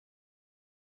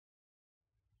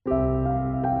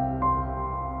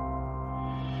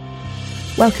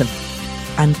Welcome,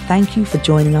 and thank you for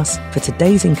joining us for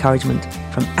today's encouragement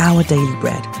from Our Daily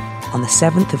Bread on the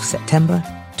 7th of September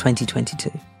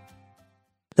 2022.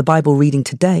 The Bible reading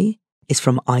today is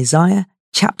from Isaiah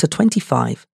chapter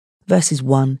 25, verses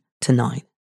 1 to 9.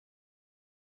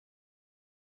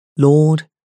 Lord,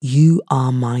 you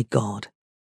are my God.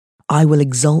 I will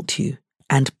exalt you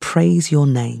and praise your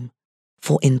name,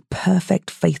 for in perfect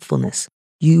faithfulness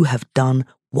you have done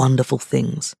wonderful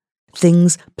things,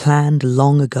 things planned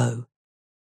long ago.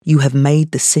 You have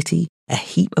made the city a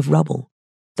heap of rubble,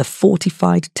 the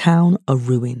fortified town a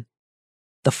ruin,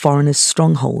 the foreigner's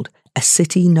stronghold a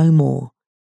city no more.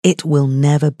 It will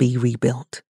never be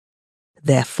rebuilt.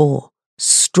 Therefore,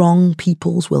 strong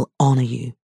peoples will honor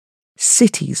you.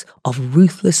 Cities of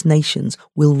ruthless nations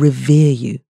will revere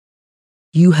you.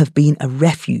 You have been a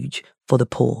refuge for the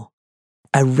poor,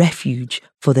 a refuge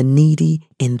for the needy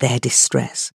in their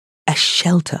distress, a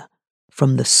shelter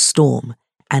from the storm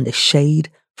and a shade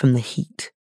from the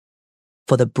heat.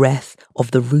 For the breath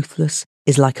of the ruthless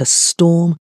is like a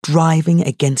storm driving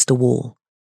against a wall,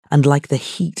 and like the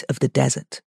heat of the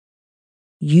desert.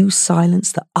 You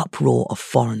silence the uproar of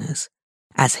foreigners.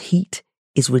 As heat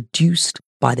is reduced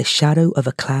by the shadow of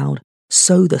a cloud,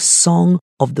 so the song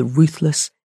of the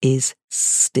ruthless is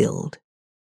stilled.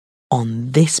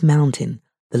 On this mountain,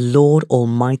 the Lord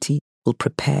Almighty will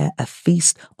prepare a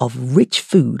feast of rich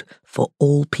food for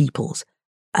all peoples,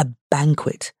 a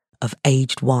banquet of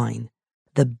aged wine,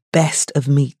 the best of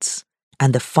meats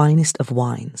and the finest of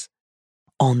wines.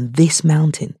 On this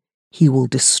mountain, he will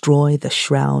destroy the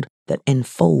shroud that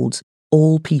enfolds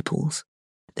all peoples,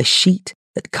 the sheet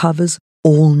that covers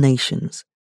all nations.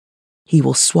 He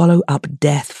will swallow up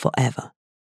death forever.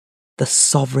 The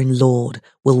sovereign Lord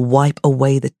will wipe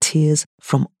away the tears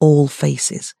from all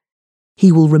faces.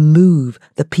 He will remove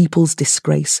the people's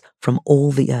disgrace from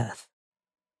all the earth.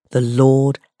 The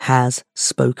Lord has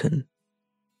spoken.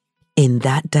 In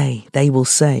that day they will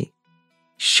say,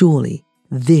 "Surely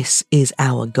this is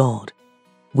our God.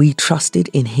 We trusted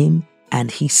in him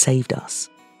and he saved us.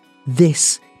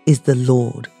 This is the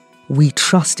Lord. We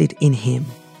trusted in him.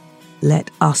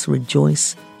 Let us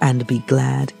rejoice and be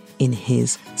glad in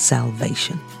his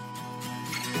salvation."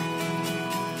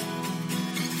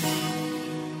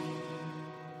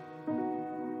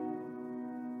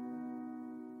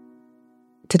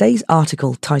 Today's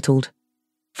article, titled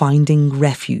Finding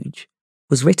Refuge,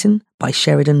 was written by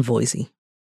Sheridan Voisey.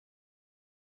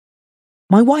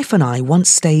 My wife and I once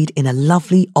stayed in a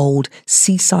lovely old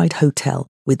seaside hotel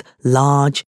with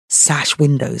large sash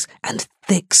windows and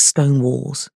thick stone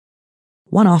walls.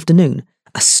 One afternoon,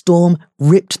 a storm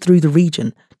ripped through the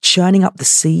region, churning up the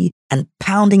sea and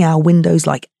pounding our windows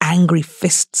like angry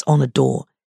fists on a door.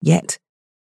 Yet,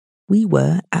 we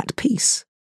were at peace.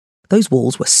 Those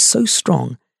walls were so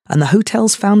strong and the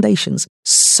hotel's foundations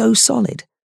so solid.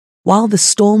 While the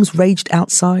storms raged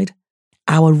outside,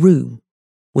 our room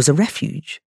was a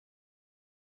refuge.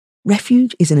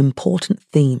 Refuge is an important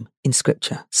theme in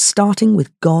Scripture, starting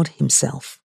with God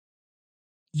himself.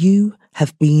 You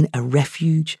have been a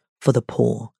refuge for the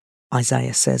poor,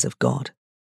 Isaiah says of God.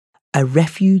 A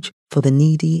refuge for the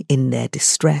needy in their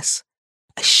distress,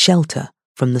 a shelter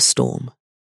from the storm.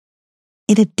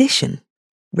 In addition,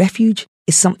 refuge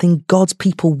is something God's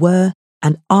people were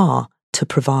and are to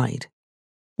provide,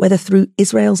 whether through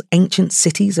Israel's ancient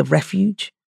cities of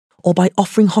refuge or by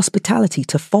offering hospitality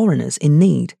to foreigners in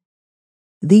need.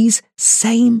 These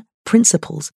same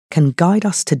principles can guide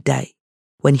us today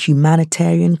when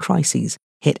humanitarian crises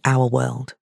hit our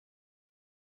world.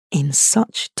 In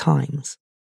such times,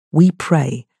 we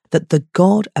pray that the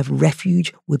God of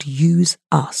refuge would use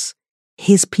us,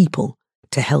 his people,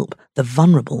 to help the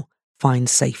vulnerable find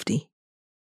safety.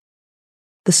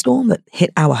 The storm that hit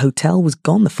our hotel was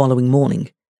gone the following morning,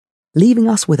 leaving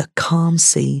us with a calm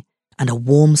sea and a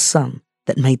warm sun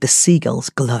that made the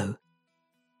seagulls glow.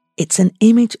 It's an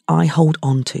image I hold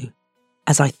on to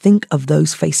as I think of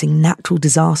those facing natural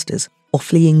disasters or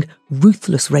fleeing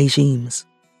ruthless regimes,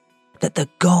 that the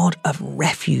God of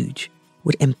refuge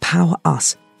would empower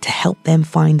us to help them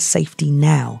find safety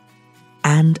now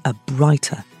and a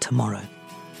brighter tomorrow.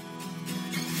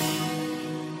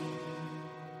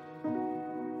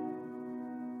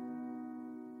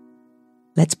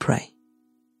 Let's pray.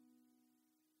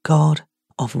 God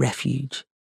of refuge,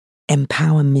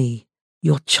 empower me,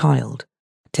 your child,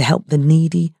 to help the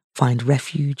needy find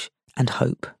refuge and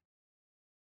hope.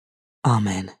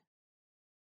 Amen.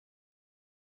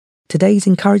 Today's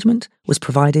encouragement was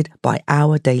provided by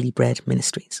Our Daily Bread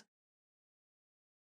Ministries.